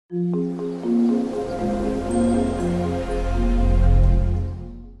Hello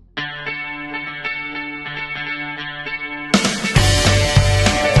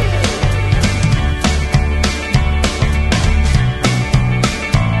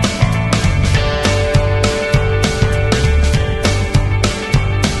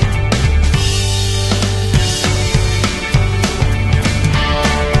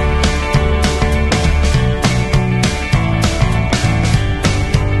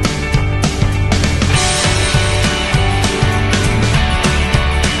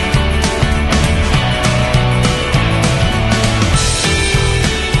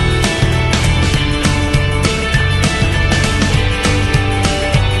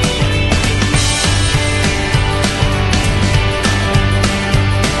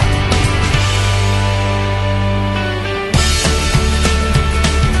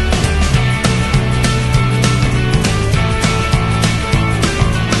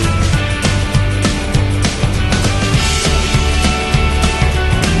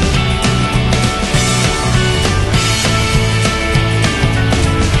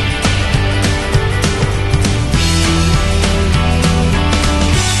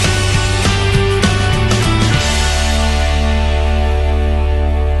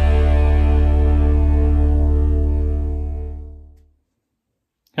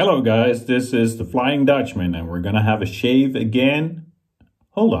guys, this is the Flying Dutchman and we're gonna have a shave again.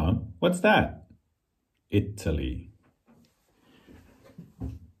 Hold on, what's that? Italy.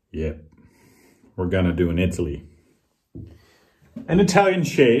 Yep, we're gonna do in Italy. An Italian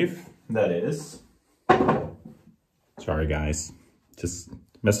shave, that is. Sorry guys, just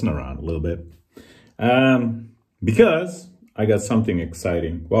messing around a little bit. Because I got something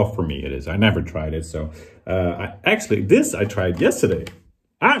exciting. Well, for me it is. I never tried it, so this I tried yesterday.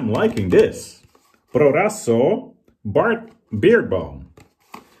 I'm liking this. Proraso Beard Balm,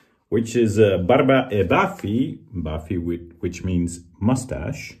 which is barba e baffi, which means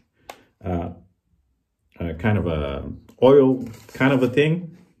mustache. Kind of a oil kind of a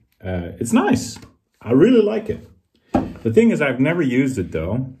thing. It's nice. I really like it. The thing is, I've never used it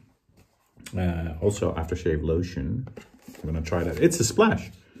though. Also aftershave lotion. I'm gonna try that. It's a splash.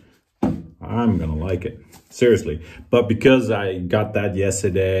 I'm gonna like it, seriously. But because I got that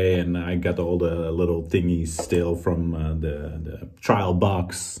yesterday and I got all the little thingies still from the trial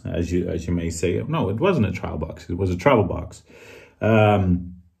box, as you may say. No, it wasn't a trial box. It was a travel box.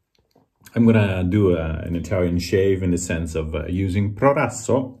 I'm gonna do an Italian shave in the sense of using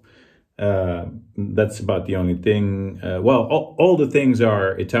Proraso. That's about the only thing. Well, all the things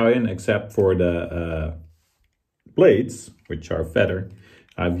are Italian except for the blades, which are feather.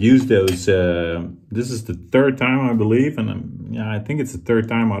 I've used those, this is the third time, I believe, and yeah, I think it's the third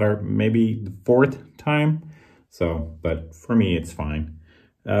time, or maybe the fourth time. So, but for me, it's fine.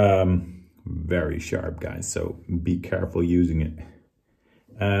 Very sharp, guys, so be careful using it.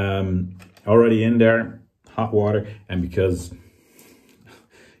 Already in there, hot water, and because,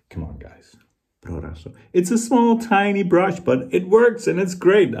 come on, guys, Proraso. It's a small, tiny brush, but it works and it's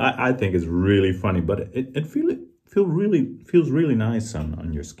great. I think it's really funny, but it feels really nice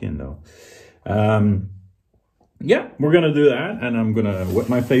on your skin though. Yeah, we're gonna do that, and I'm gonna wet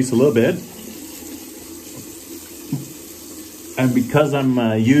my face a little bit. And because I'm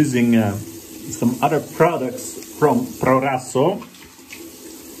using some other products from Proraso,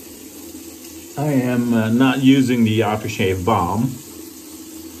 I am not using the aftershave balm.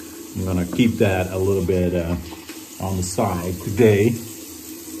 I'm gonna keep that a little bit on the side today,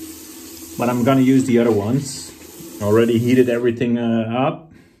 but I'm gonna use the other ones. Already heated everything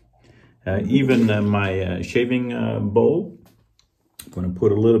up, even my shaving bowl. I'm gonna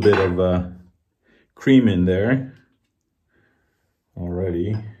put a little bit of cream in there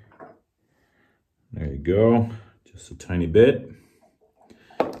already. There you go, just a tiny bit.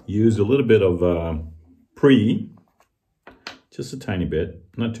 Use a little bit of just a tiny bit,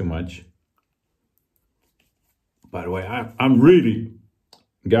 not too much. By the way, I'm really,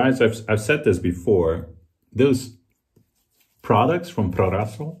 guys, I've said this before, those products from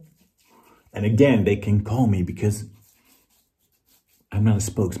Proraso, and again, they can call me because I'm not a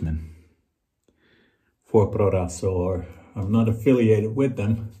spokesman for Proraso, or I'm not affiliated with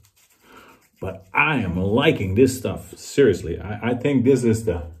them, but I am liking this stuff. Seriously, I think this is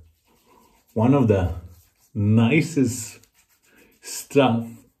one of the nicest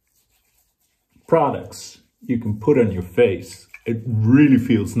products you can put on your face. It really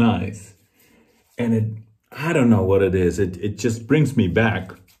feels nice, and I don't know what it is. It just brings me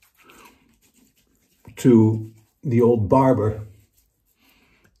back to the old barber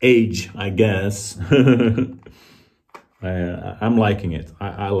age, I guess. I'm liking it.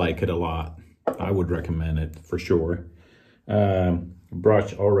 I like it a lot. I would recommend it for sure.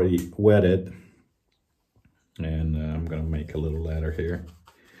 Brush already wetted, and I'm gonna make a little ladder here.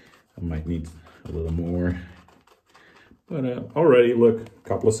 I might need a little more, but already look, a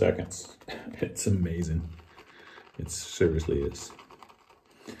couple of seconds. It's amazing. It seriously is.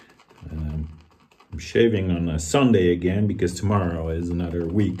 I'm shaving on a Sunday again because tomorrow is another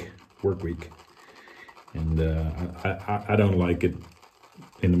work week. And I don't like it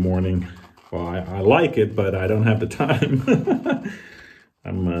in the morning. Well, I like it, but I don't have the time.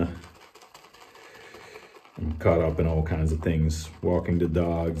 I'm caught up in all kinds of things, walking the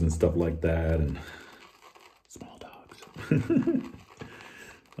dogs and stuff like that, and small dogs.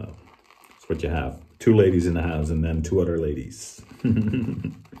 Well, that's what you have. 2 ladies in the house and then 2 other ladies.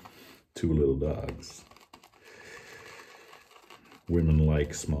 2 little dogs. Women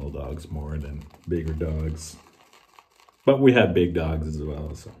like small dogs more than bigger dogs. But we have big dogs as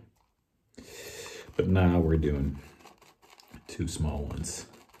well, so. But now we're doing 2 small ones.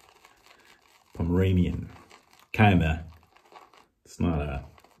 Pomeranian. Kinda. It's not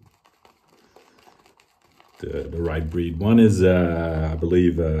the right breed. One is, I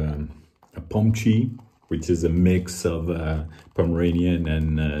believe, a Pomchi, which is a mix of Pomeranian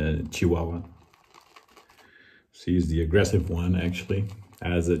and Chihuahua. She's the aggressive one, actually,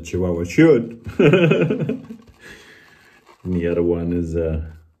 as a Chihuahua should. And the other one is,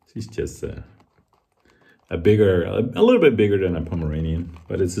 she's just a little bit bigger than a Pomeranian,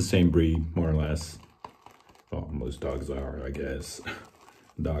 but it's the same breed, more or less. Well, most dogs are, I guess.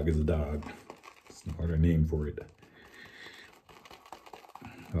 A dog is a dog. There's no other name for it.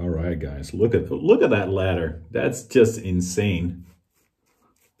 All right, guys, look at that ladder. That's just insane.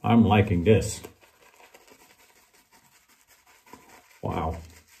 I'm liking this. Wow.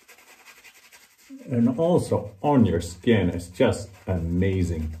 And also on your skin, it's just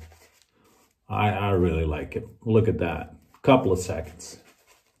amazing. I really like it. Look at that. Couple of seconds.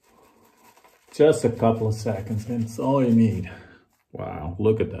 Just a couple of seconds, and it's all you need. Wow,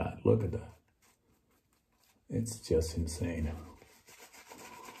 look at that. Look at that. It's just insane.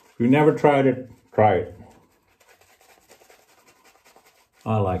 If you never tried it, try it.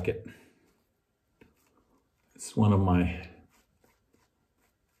 I like it. It's one of my...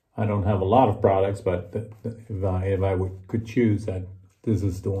 I don't have a lot of products, but if I could choose, that this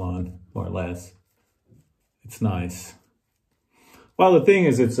is the one, more or less. It's nice. Well, the thing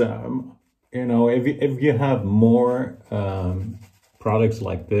is, it's you know, if you have more products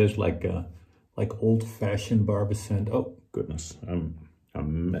like this, like old-fashioned Barbicent. Oh goodness, I'm a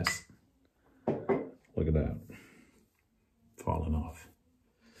mess. Look at that, falling off.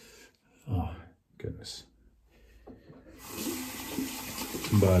 Oh goodness.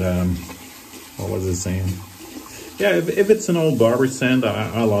 But what was it saying? Yeah, if it's an old Barbicent,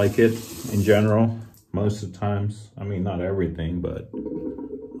 I like it in general. Most of the times, I mean, not everything, but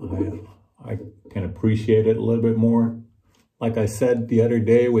I can appreciate it a little bit more. Like I said the other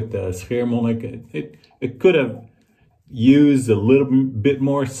day with the Scheermonnik, it could have used a little bit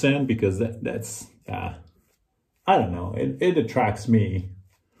more scent, because that's I don't know, it attracts me.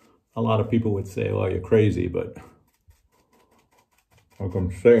 A lot of people would say, "Well, you're crazy," but like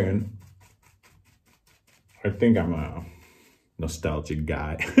I'm saying, I think I'm a nostalgic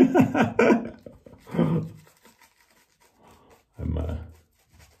guy. That's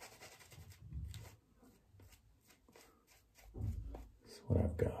what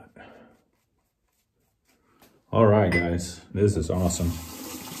I've got. All right, guys, this is awesome.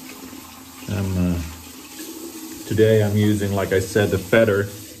 Today I'm using, like I said, the feather,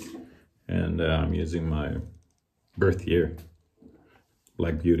 and I'm using my birth year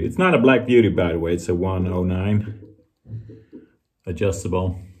Black Beauty. It's not a Black Beauty, by the way. It's a 109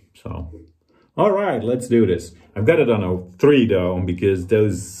 adjustable. So, all right, let's do this. I've got it on a 3 though, because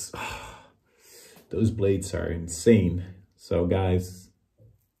those blades are insane. So, guys,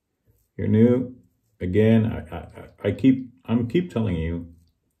 you're new. Again, I keep telling you,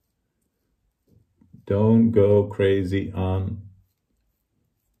 don't go crazy on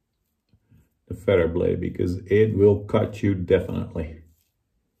the feather blade, because it will cut you definitely.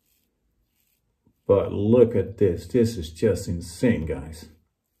 But look at this. This is just insane, guys.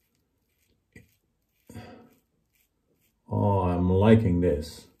 Oh, I'm liking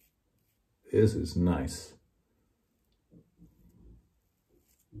this. This is nice.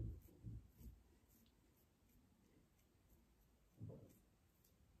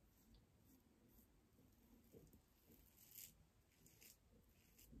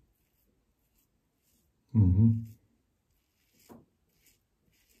 Mm-hmm.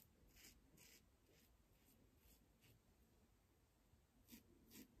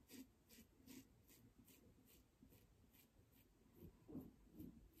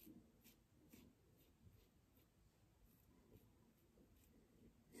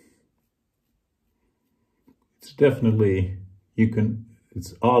 it's definitely,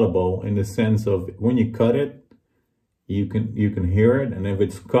 it's audible in the sense of when you cut it, you can hear it, and if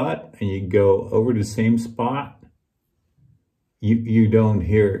it's cut and you go over the same spot, you don't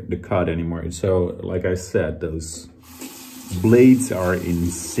hear the cut anymore. So like I said, those blades are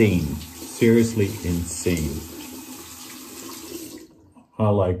insane, seriously insane. I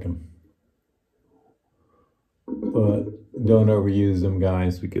like them, but don't overuse them,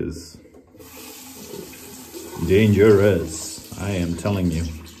 guys, because dangerous, I am telling you,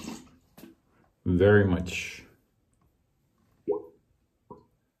 very much.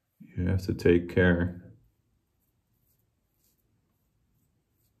 You have to take care.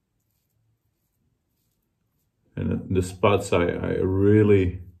 And the spots I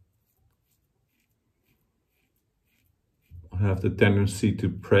really have the tendency to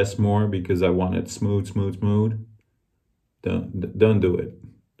press more because I want it smooth, smooth, smooth. Don't do it.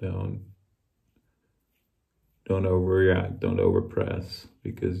 Don't overreact. Don't overpress,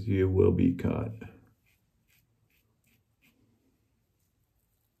 because you will be caught.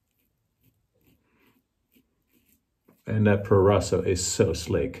 And that Proraso is so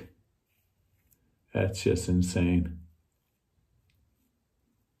slick. That's just insane.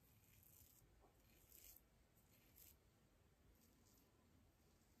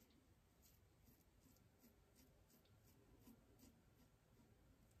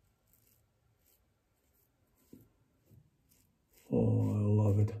 Oh, I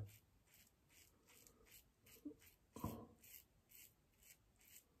love it.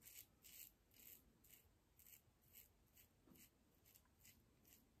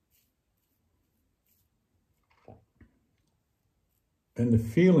 And the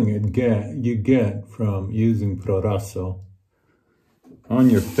feeling you get from using Proraso on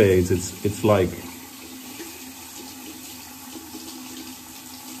your face, it's like,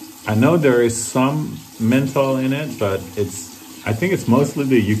 I know there is some menthol in it, but I think it's mostly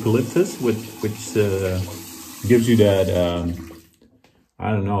the eucalyptus, which gives you that,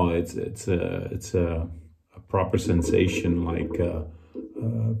 I don't know, it's a proper sensation, like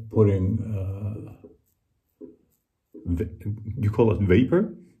putting you call it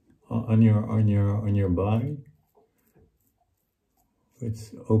vapor on your body, which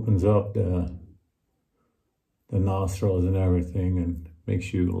opens up the nostrils and everything, and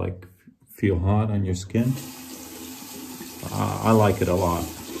makes you like feel hot on your skin. I like it a lot.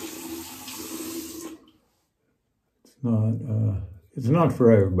 It's not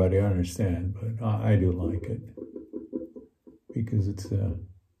for everybody, I understand, but I do like it because it's a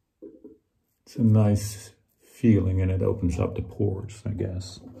nice feeling, and it opens up the pores, I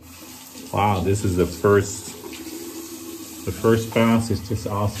guess. Wow, this is the first pass is just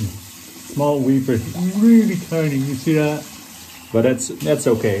awesome. Small weeper, really tiny, you see that? But that's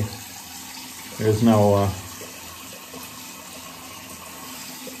okay. There's no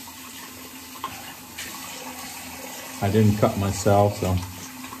I didn't cut myself, so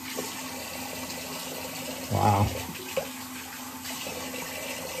wow.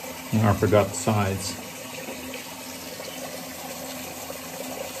 And I forgot the sides.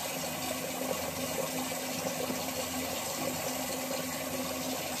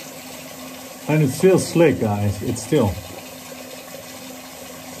 And it's still slick, guys. It's still.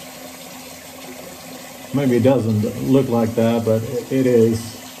 Maybe it doesn't look like that, but it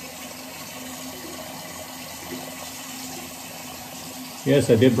is. Yes,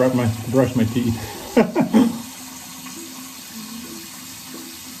 I did brush my teeth.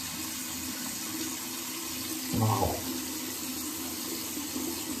 Wow.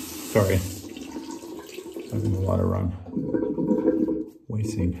 Sorry. Letting the water run.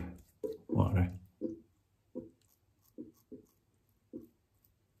 Wasting water.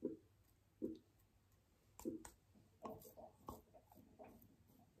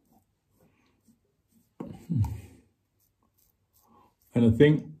 And the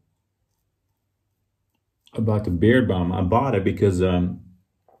thing about the beard balm, I bought it because the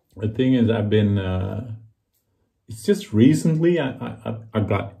thing is, I've been it's just recently I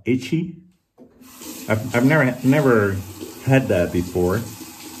got itchy. I've never had that before.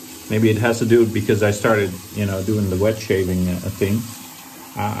 Maybe it has to do with because I started, you know, doing the wet shaving thing.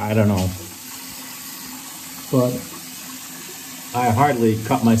 I don't know. But I hardly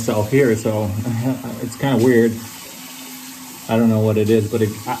cut myself here, so it's kind of weird. I don't know what it is, but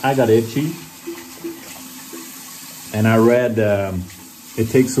I got itchy. And I read it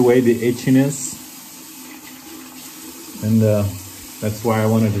takes away the itchiness. And that's why I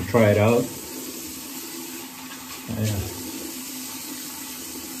wanted to try it out. Yeah.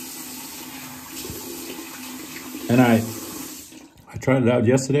 And I tried it out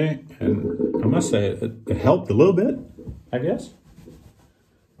yesterday, and I must say it helped a little bit, I guess.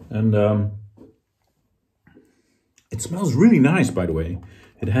 And it smells really nice, by the way.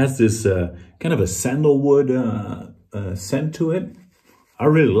 It has this kind of a sandalwood scent to it. I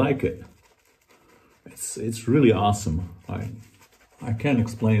really like it. It's really awesome. I can't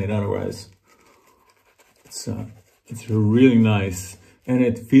explain it otherwise. It's really nice, and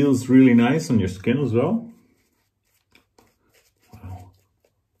it feels really nice on your skin as well. Wow.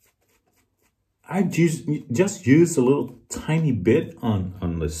 I just used a little tiny bit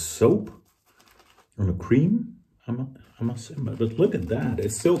on the soap, on the cream. I must say, but look at that.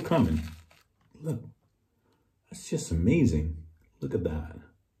 It's still coming. Look, that's just amazing. Look at that.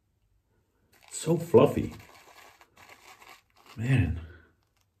 It's so fluffy. Man.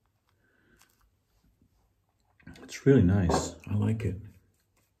 It's really nice. I like it.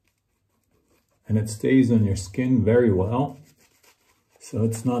 And it stays on your skin very well. So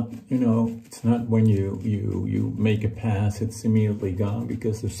it's not, you know, it's not when you make a pass, it's immediately gone,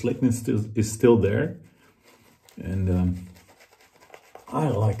 because the slickness is still there. And I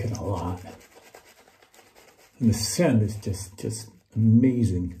like it a lot. And the scent is just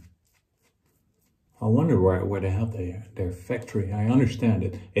amazing. I wonder where they have their factory. I understand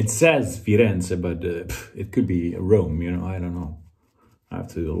it. It says Firenze, but it could be Rome, you know, I don't know. I have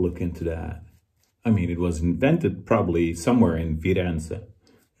to look into that. I mean, it was invented probably somewhere in Firenze.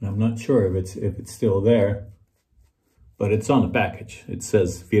 And I'm not sure if it's still there. But it's on the package. It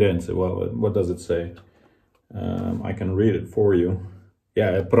says Firenze. Well, what does it say? I can read it for you.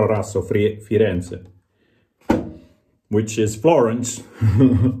 Yeah, Proraso Firenze. Which is Florence.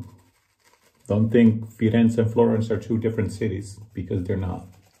 Don't think Firenze and Florence are two different cities, because they're not.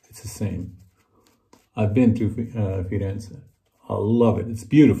 It's the same. I've been to Firenze. I love it. It's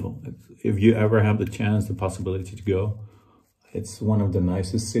beautiful. If you ever have the chance, the possibility to go, it's one of the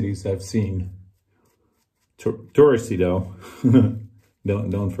nicest cities I've seen. Touristy though.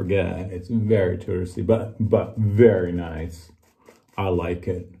 Don't forget, it's very touristy, but very nice. I like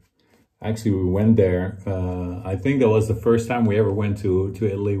it. Actually, we went there. I think that was the first time we ever went to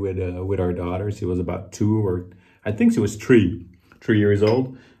Italy with our daughter. She was about 2, or I think she was 3 years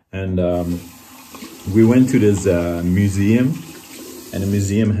old. And we went to this museum, and the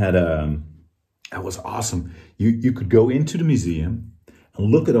museum had that was awesome. You could go into the museum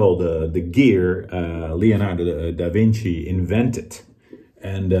and look at all the gear Leonardo da Vinci invented.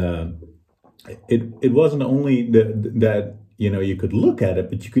 And it wasn't only that, you know, you could look at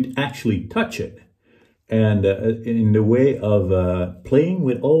it, but you could actually touch it. And in the way of playing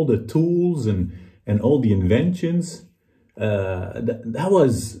with all the tools and all the inventions, that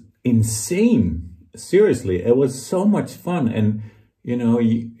was insane. Seriously, it was so much fun. And, you know,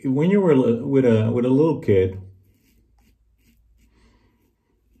 when you were with a little kid,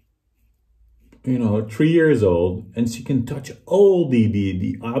 you know, 3 years old, and she can touch all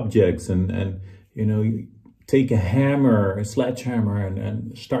the objects and you know, take a hammer, a sledgehammer,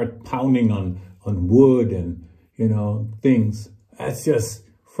 and start pounding on wood and, you know, things. That's just,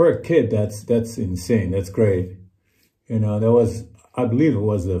 for a kid, that's insane. That's great. You know, that was, I believe it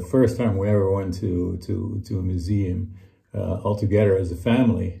was the first time we ever went to a museum all together as a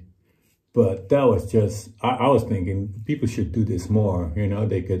family. But that was just, I was thinking people should do this more. You know,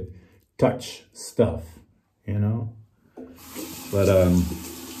 they could touch stuff, you know. But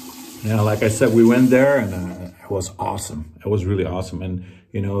yeah, like I said, we went there, and it was awesome. It was really awesome. And,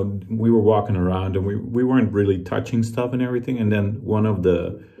 you know, we were walking around, and we weren't really touching stuff and everything. And then one of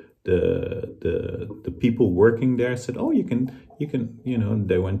the people working there said, oh, you can, you know,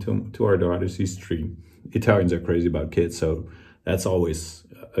 they went to our daughter. She's 3. Italians are crazy about kids, so that's always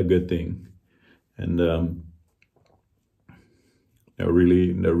a good thing. And they're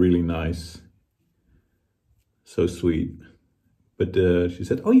really nice, so sweet. But she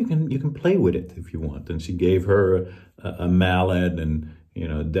said, oh, you can play with it if you want. And she gave her a mallet and, you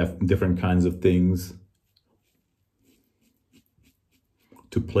know, different kinds of things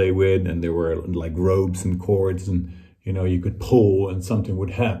to play with. And there were like ropes and cords, and, you know, you could pull and something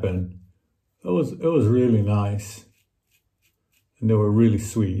would happen. It was really nice. And they were really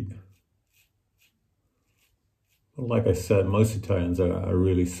sweet. But like I said, most Italians are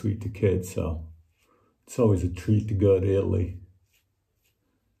really sweet to kids, so it's always a treat to go to Italy,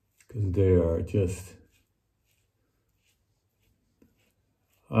 because they are just,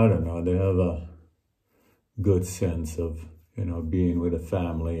 I don't know, they have a good sense of, you know, being with a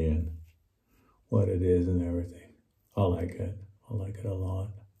family and what it is and everything. I like it. I like it a lot.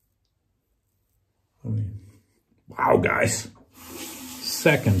 I mean, wow, guys.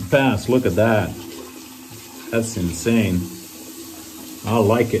 Second pass, look at that. That's insane. I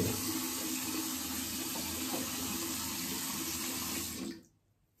like it.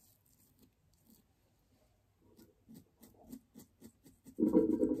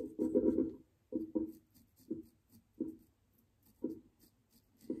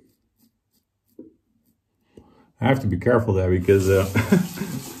 I have to be careful there because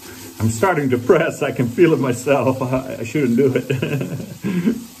I'm starting to press. I can feel it myself. I shouldn't do it.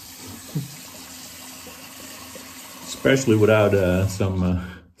 Especially without some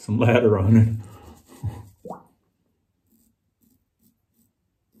ladder on it.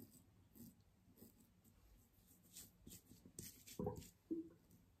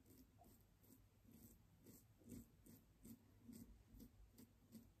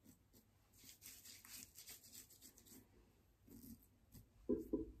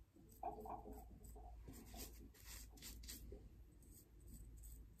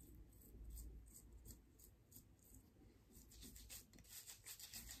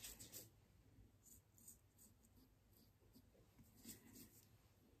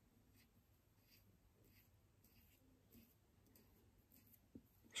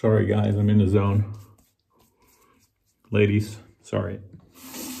 Sorry guys, I'm in the zone. Ladies, sorry.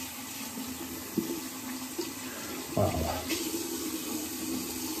 Wow.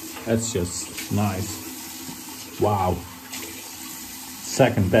 That's just nice. Wow.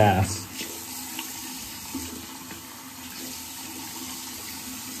 Second pass.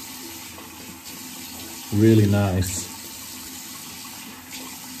 Really nice.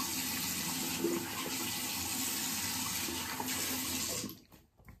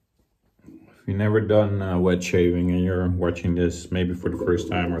 If you've never done wet shaving and you're watching this maybe for the first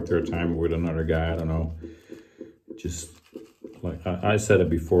time or third time with another guy, I don't know, just like I said it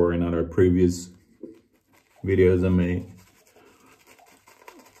before in other previous videos I made,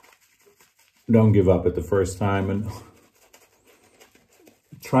 don't give up at the first time, and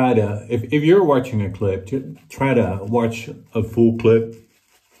try to, if you're watching a clip, try to watch a full clip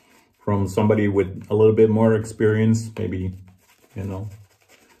from somebody with a little bit more experience, maybe, you know,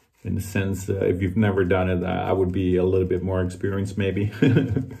 in the sense, if you've never done it, I would be a little bit more experienced, maybe.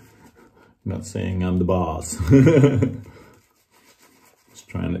 Not saying I'm the boss. Just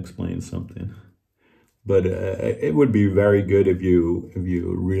trying to explain something. But it would be very good if you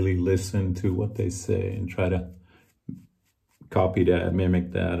really listen to what they say and try to copy that,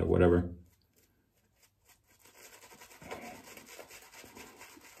 mimic that, or whatever.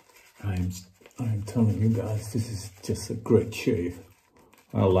 I'm telling you guys, this is just a great shave.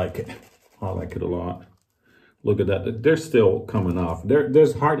 I like it. I like it a lot. Look at that. They're still coming off.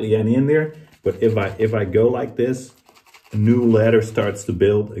 There's hardly any in there. But if I go like this, a new ladder starts to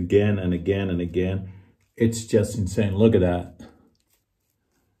build again and again and again. It's just insane. Look at that.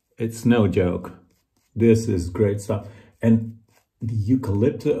 It's no joke. This is great stuff. And the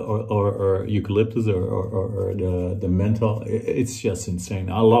eucalyptus or eucalyptus or the menthol, it's just insane.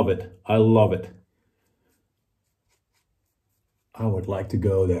 I love it. I love it. I would like to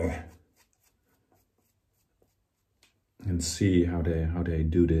go there and see how they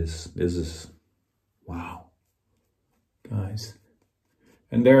do this. This is wow, guys.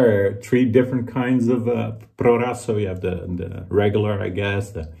 And there are 3 different kinds of Proraso. You have the regular, I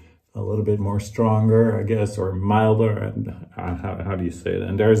guess, a little bit more stronger, I guess, or milder. And how do you say it?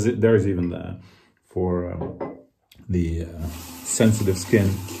 And there's even for the sensitive skin,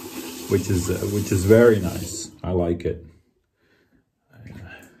 which is very nice. I like it.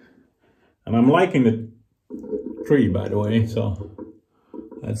 And I'm liking the tree, by the way, so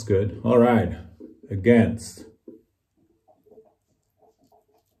that's good. All right, against.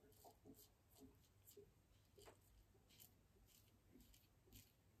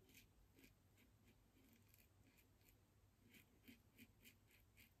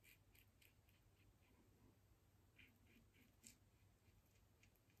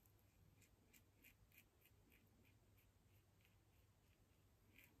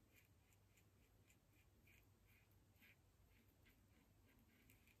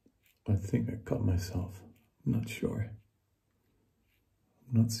 I think I cut myself. I'm not sure.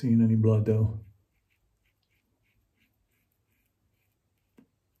 I'm not seeing any blood though.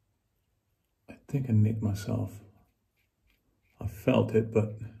 I think I nicked myself. I felt it,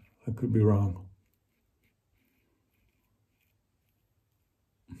 but I could be wrong.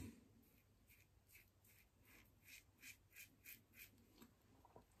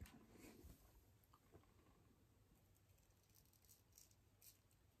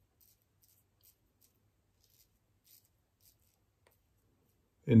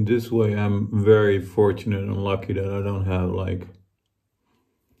 In this way, I'm very fortunate and lucky that I don't have like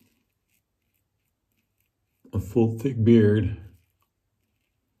a full thick beard.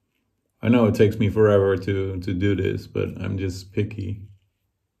 I know it takes me forever to do this, but I'm just picky.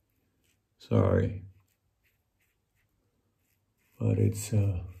 Sorry. But it's,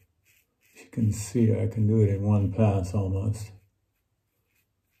 as you can see, I can do it in one pass almost.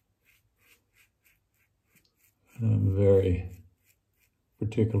 And I'm very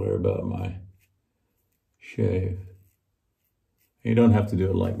particular about my shave. You don't have to do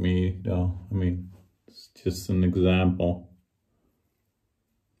it like me, though. I mean, it's just an example.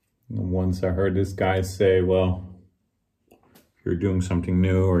 And once I heard this guy say, well, if you're doing something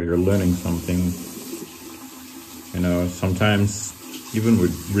new or you're learning something, you know, sometimes even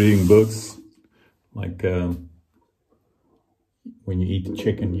with reading books, like when you eat the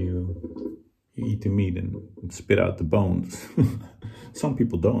chicken, you eat the meat and spit out the bones. Some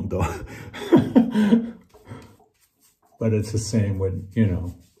people don't, though. But it's the same with, you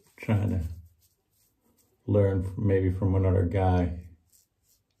know, trying to learn maybe from another guy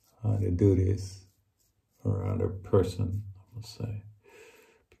how to do this, or another person, I must say.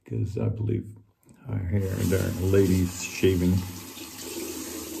 Because I believe there are ladies shaving.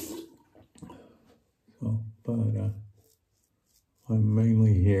 So, but I'm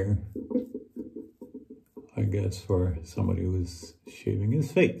mainly here, I guess, for somebody who's shaving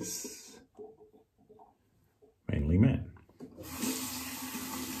his face. Mainly men.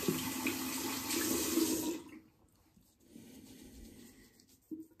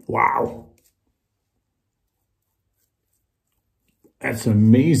 Wow. That's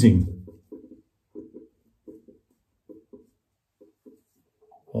amazing.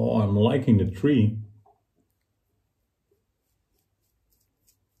 Oh, I'm liking the tree.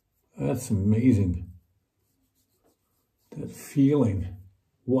 That's amazing. That feeling.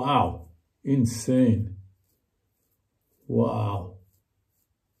 Wow. Insane. Wow.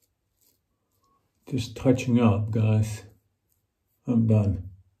 Just touching up, guys. I'm done.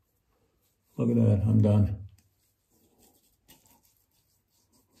 Look at that, I'm done.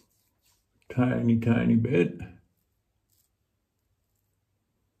 Tiny, tiny bit.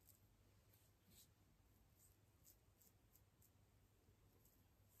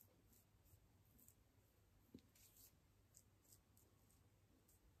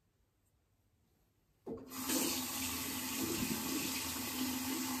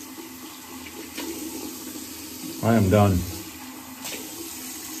 I am done.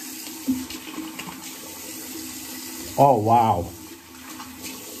 Oh, wow.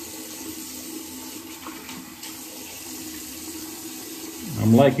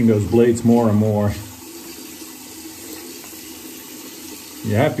 I'm liking those blades more and more.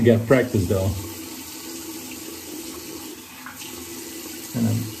 You have to get practice, though. And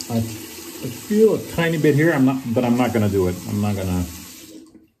I feel a tiny bit here, but I'm not gonna do it. I'm not gonna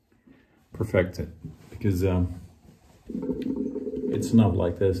perfect it because it's not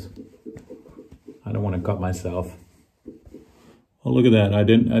like this. I don't want to cut myself. Oh, look at that! I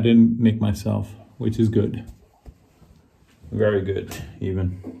didn't nick myself, which is good. Very good,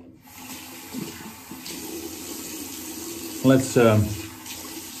 even. Let's. I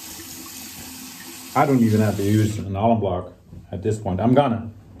don't even have to use an alum block at this point. I'm gonna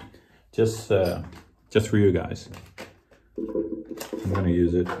just for you guys. I'm gonna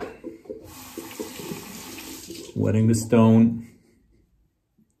use it. Wetting the stone.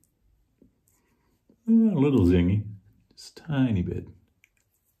 A little zingy. Just a tiny bit.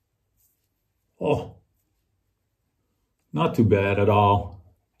 Oh. Not too bad at all.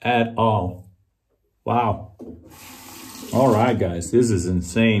 At all. Wow. All right, guys. This is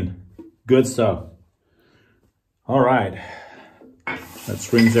insane. Good stuff. All right.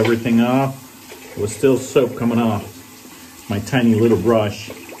 Let's rinse everything off. There's still soap coming off my tiny little brush.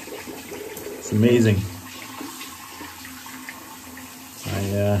 It's amazing.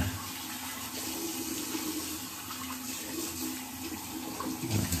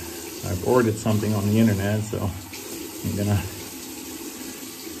 I've ordered something on the internet, so I'm gonna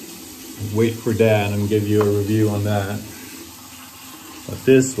wait for that and give you a review on that. But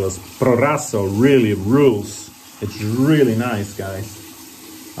this was Proraso, really rules. It's really nice, guys.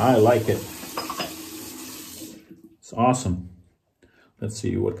 I like it. It's awesome. Let's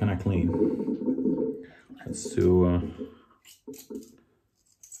see, what can I clean? Let's do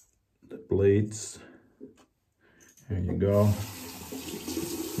the blades. There you go.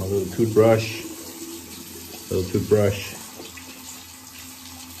 My little toothbrush.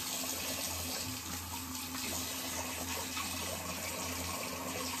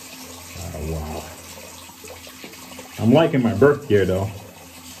 Oh, wow. I'm liking my birth gear, though.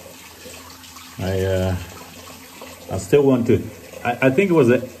 I still want to. I think it was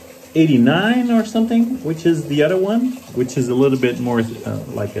 $89 or something, which is the other one, which is a little bit more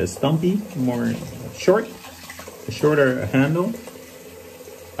like a stumpy, more short, a shorter handle.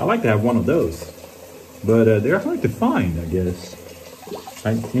 I like to have one of those, but they're hard to find, I guess.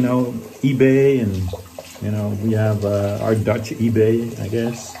 You know, eBay, and you know, we have our Dutch eBay, I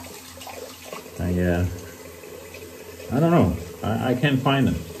guess. I don't know. I can't find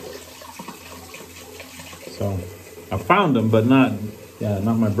them. So I found them, but not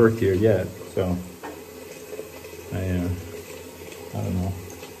my birth year yet. So I don't know.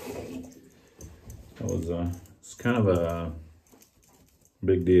 That was it's kind of a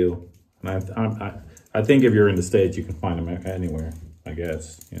big deal. And I think if you're in the States, you can find them anywhere. I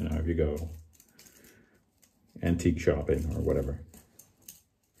guess, you know, if you go antique shopping or whatever,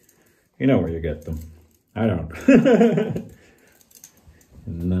 you know where you get them. I don't.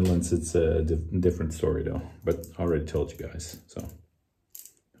 In the Netherlands, it's a different story though, but I already told you guys. So,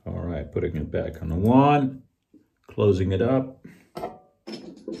 all right, putting it back on the wand, closing it up,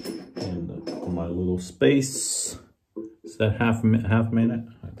 and for my little space. Is that half minute?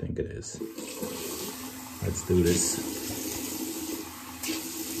 I think it is. Let's do this.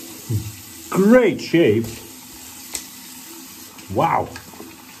 Great shape. Wow.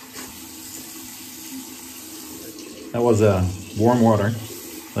 That was warm water.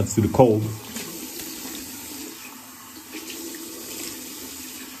 Let's do the cold.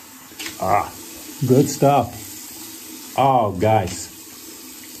 Ah, good stuff. Oh, guys.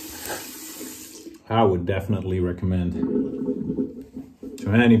 I would definitely recommend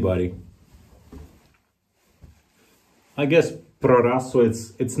to anybody. I guess Proraso,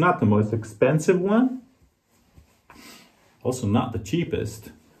 it's not the most expensive one. Also not the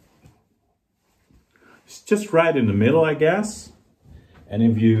cheapest. It's just right in the middle, I guess. And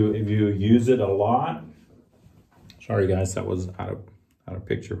if you use it a lot, sorry guys, that was out of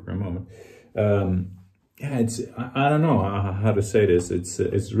picture for a moment. Yeah, it's I don't know how to say this.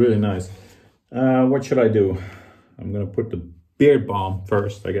 It's really nice. What should I do? I'm gonna put the beard balm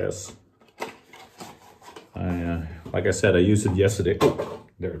first, I guess. Like I said, I used it yesterday. Oh,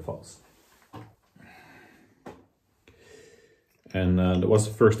 there it falls. And that was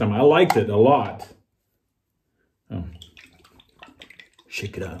the first time. I liked it a lot. Oh,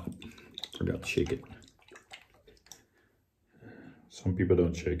 shake it out. Forgot to shake it. Some people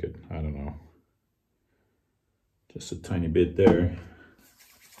don't shake it. I don't know. Just a tiny bit there.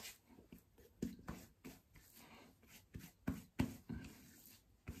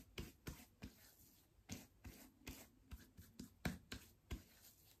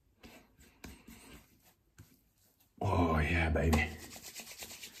 Oh yeah, baby.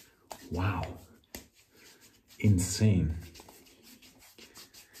 Wow. Insane.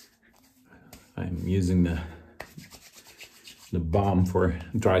 I'm using the balm for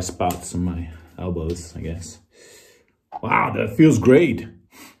dry spots on my elbows, I guess. Wow, that feels great.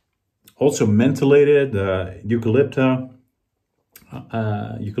 Also mentholated,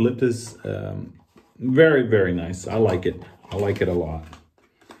 eucalyptus, very, very nice. I like it. I like it a lot.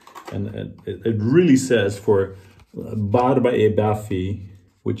 And it really says for barba e baffi,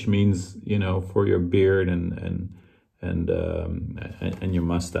 which means, you know, for your beard and your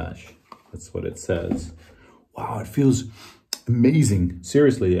mustache. That's what it says. Wow, it feels amazing.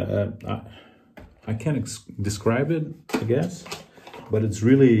 Seriously, I can't describe it, I guess, but it's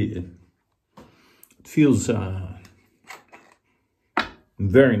really, it feels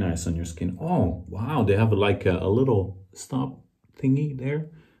very nice on your skin. Oh, wow, they have like a little stop thingy there,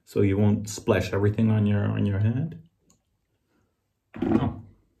 so you won't splash everything on your hand. Oh,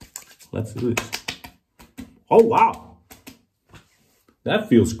 let's do this. Oh, wow, that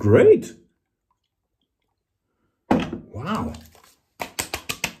feels great. Wow.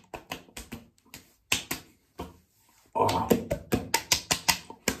 Oh.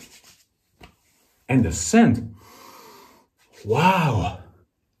 And the scent. Wow.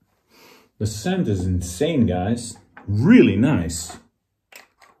 The scent is insane, guys. Really nice.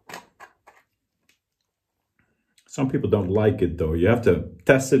 Some people don't like it though. You have to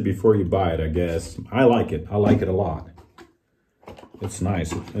test it before you buy it, I guess. I like it. I like it a lot. It's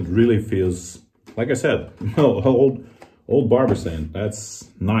nice. It really feels, like I said, old barber scent. That's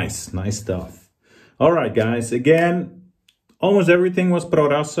nice. Nice stuff. All right, guys. Again, almost everything was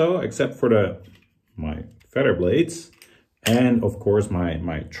Proraso except for my feather blades. And of course,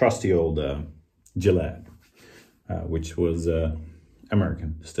 my trusty old Gillette, which was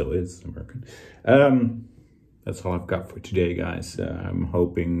American. Still is American. That's all I've got for today, guys. I'm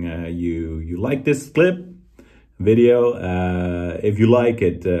hoping you like this clip video. If you like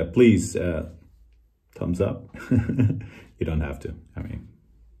it, please thumbs up. You don't have to. I mean,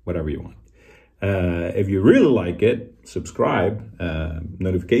 whatever you want. If you really like it, subscribe,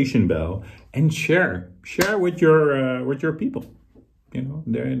 notification bell, and share with your people. You know,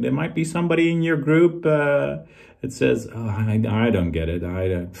 there might be somebody in your group that says, oh, I don't get it.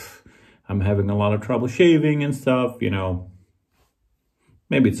 I'm having a lot of trouble shaving and stuff, you know.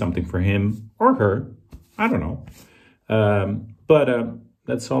 Maybe it's something for him or her. I don't know. But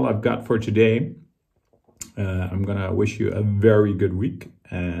that's all I've got for today. I'm going to wish you a very good week.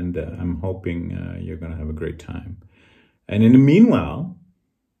 And I'm hoping you're going to have a great time. And in the meanwhile,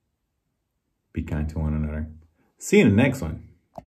 be kind to one another. See you in the next one.